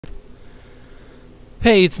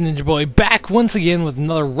Hey, it's Ninja Boy back once again with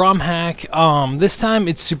another ROM hack. This time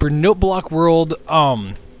it's Super Note Block World.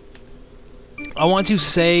 I want to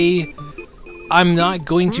say I'm not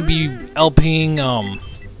going to be LPing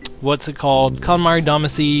what's it called? Katamari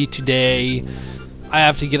Damacy today. I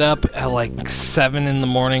have to get up at like 7 in the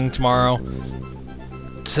morning tomorrow.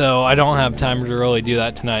 So I don't have time to really do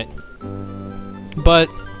that tonight. But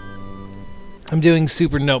I'm doing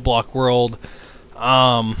Super Note Block World.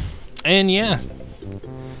 And yeah.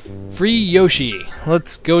 Free Yoshi.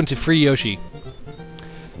 Let's go into Free Yoshi.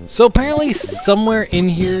 So apparently somewhere in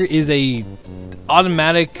here is a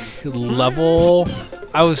automatic level,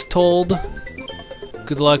 I was told.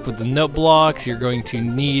 Good luck with the note blocks. You're going to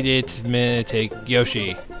need it to take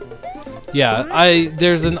Yoshi. Yeah,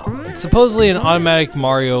 there's supposedly an automatic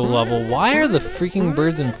Mario level. Why are the freaking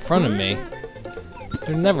birds in front of me?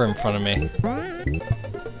 They're never in front of me.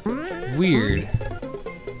 Weird.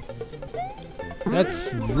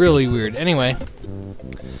 That's really weird. Anyway.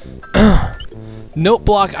 Note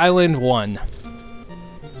Block Island 1.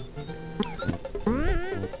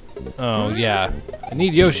 Oh, yeah. I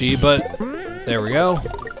need Yoshi, but there we go.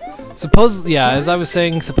 Yeah, as I was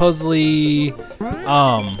saying, supposedly,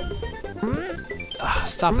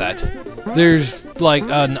 stop that. There's, like,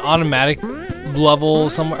 an automatic level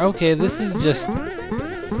somewhere. Okay, this is just...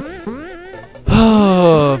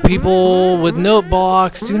 people with note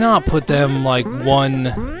blocks, do not put them like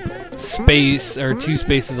one space or two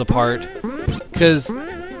spaces apart, because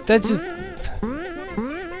that just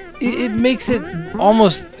it makes it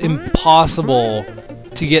almost impossible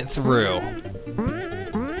to get through.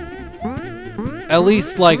 At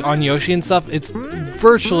least like on Yoshi and stuff, it's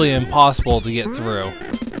virtually impossible to get through.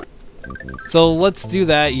 So let's do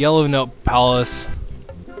that. Yellow Note Palace.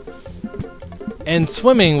 And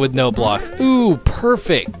swimming with note blocks. Ooh,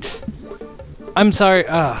 perfect. I'm sorry.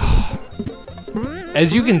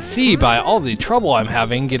 As you can see by all the trouble I'm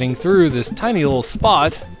having getting through this tiny little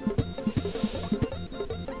spot,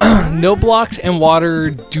 note blocks and water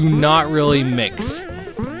do not really mix.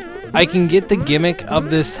 I can get the gimmick of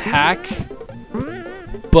this hack,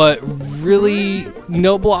 but really,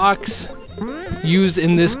 note blocks used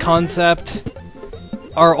in this concept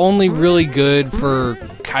are only really good for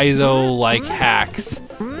Kaizo-like hacks.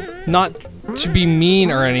 Not to be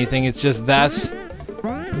mean or anything, it's just that's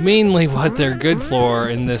mainly what they're good for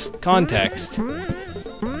in this context.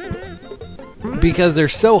 Because they're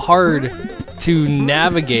so hard to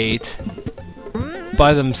navigate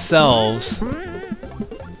by themselves.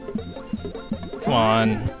 Come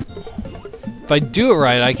on. If I do it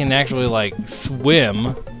right, I can actually, like,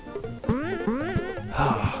 swim.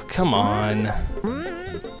 Oh, come on.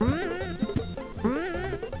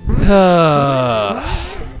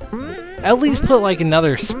 At least put like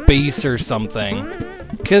another space or something,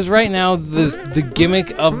 because right now the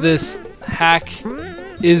gimmick of this hack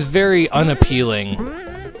is very unappealing.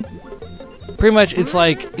 Pretty much it's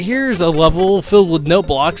like, here's a level filled with note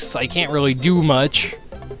blocks, I can't really do much.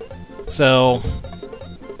 So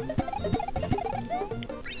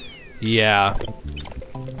yeah,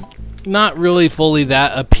 not really fully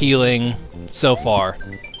that appealing so far.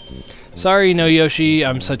 Sorry, no Yoshi,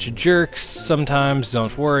 I'm such a jerk sometimes,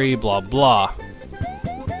 don't worry, blah blah.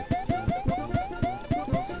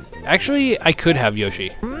 Actually, I could have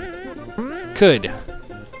Yoshi. Could.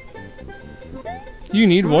 You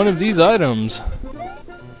need one of these items.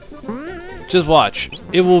 Just watch.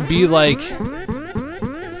 It will be like...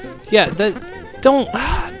 Yeah,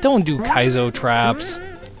 don't do Kaizo traps.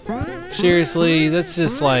 Seriously, that's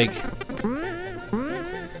just like...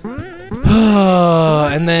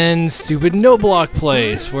 And then stupid note block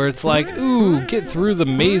place, where it's like, ooh, get through the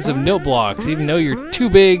maze of note blocks, even though you're too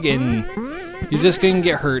big and you're just gonna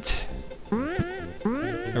get hurt.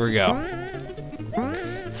 There we go.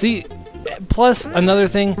 See, plus another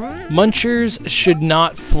thing, munchers should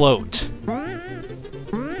not float.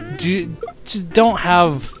 Just don't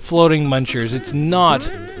have floating munchers. It's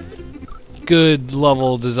not good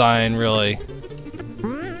level design, really.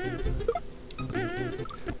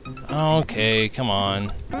 Okay, come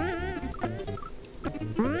on.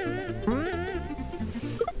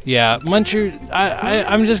 Yeah, munchers,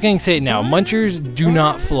 I'm just going to say it now. Munchers do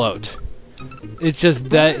not float. It's just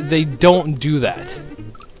that they don't do that.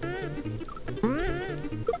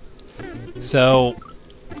 So,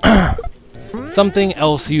 something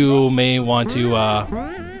else you may want to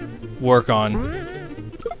work on.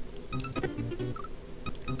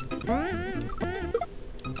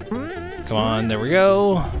 Come on, there we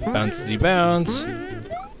go. Bouncy bounce.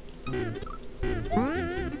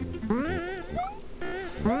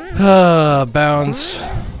 Bounce.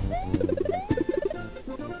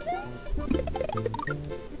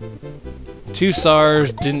 2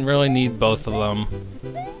 stars, didn't really need both of them.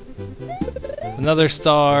 Another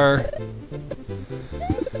star.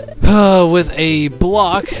 With a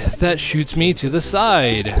block that shoots me to the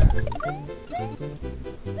side.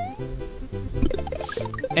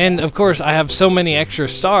 And of course, I have so many extra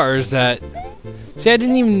stars that... See, I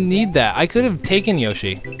didn't even need that. I could have taken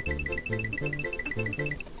Yoshi.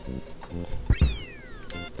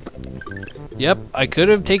 Yep, I could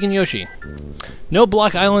have taken Yoshi. No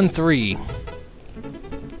Block Island 3.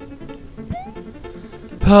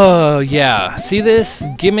 Oh, yeah. See this?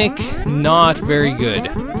 Gimmick, not very good.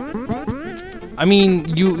 I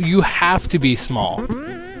mean, you have to be small.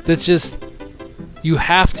 That's just... You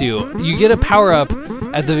have to. You get a power-up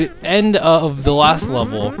at the end of the last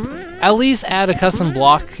level. At least add a custom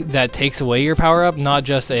block that takes away your power-up, not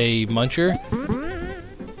just a muncher.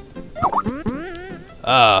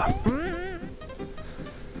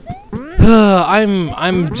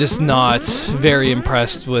 I'm just not very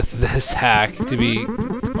impressed with this hack, to be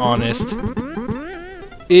honest.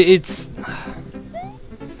 It's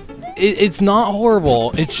not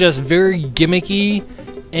horrible. It's just very gimmicky,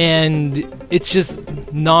 and it's just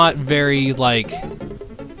not very, like,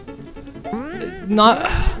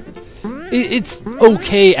 it's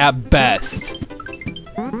okay at best.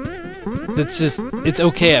 It's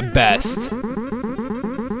okay at best.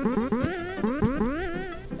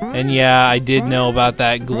 And yeah, I did know about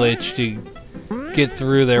that glitch to get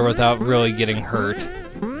through there without really getting hurt.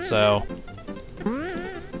 So.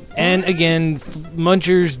 And again,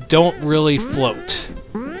 munchers don't really float.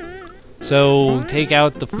 So take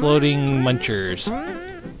out the floating munchers.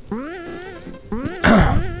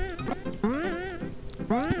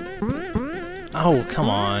 Oh, come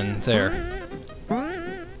on. There.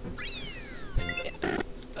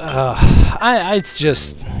 It's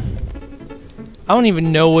just... I don't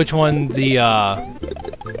even know which one the,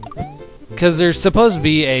 because there's supposed to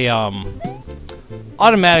be a,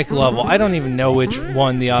 automatic level. I don't even know which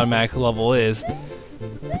one the automatic level is.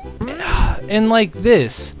 And like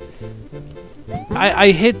this,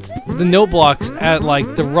 I hit the note blocks at,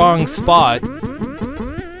 like, the wrong spot.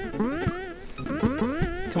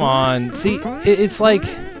 Come on. See, it's like...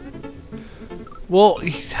 Well...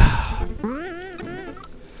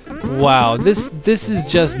 Wow, this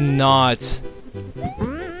is just not...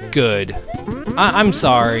 good. I'm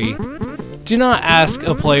sorry. Do not ask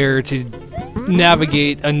a player to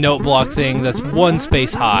navigate a note block thing that's 1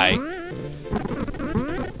 space high.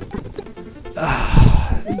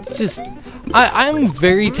 I'm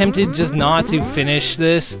very tempted just not to finish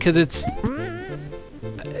this, because it's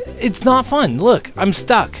not fun. Look, I'm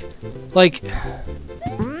stuck. Like,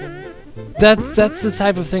 that's the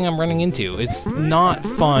type of thing I'm running into. It's not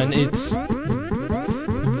fun. It's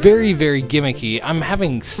very, very gimmicky. I'm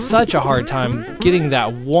having such a hard time getting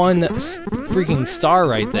that one freaking star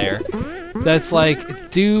right there. That's like,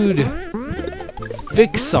 dude,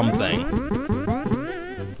 fix something.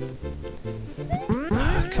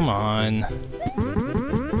 Come on.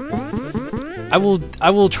 I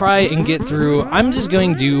will try and get through. I'm just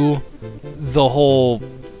going to do the whole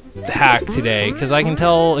hack today, because I can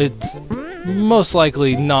tell it's most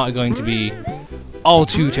likely not going to be all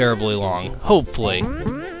too terribly long. Hopefully.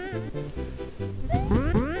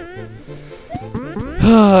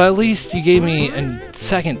 At least you gave me a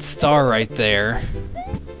second star right there.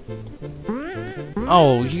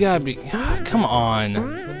 Oh, you gotta be... Come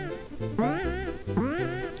on.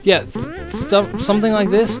 Yeah, something like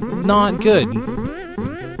this, not good.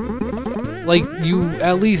 Like, you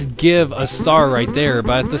at least give a star right there,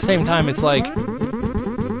 but at the same time, it's like...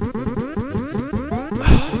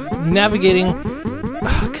 navigating...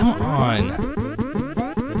 come on.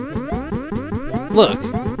 Look,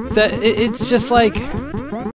 it's just like...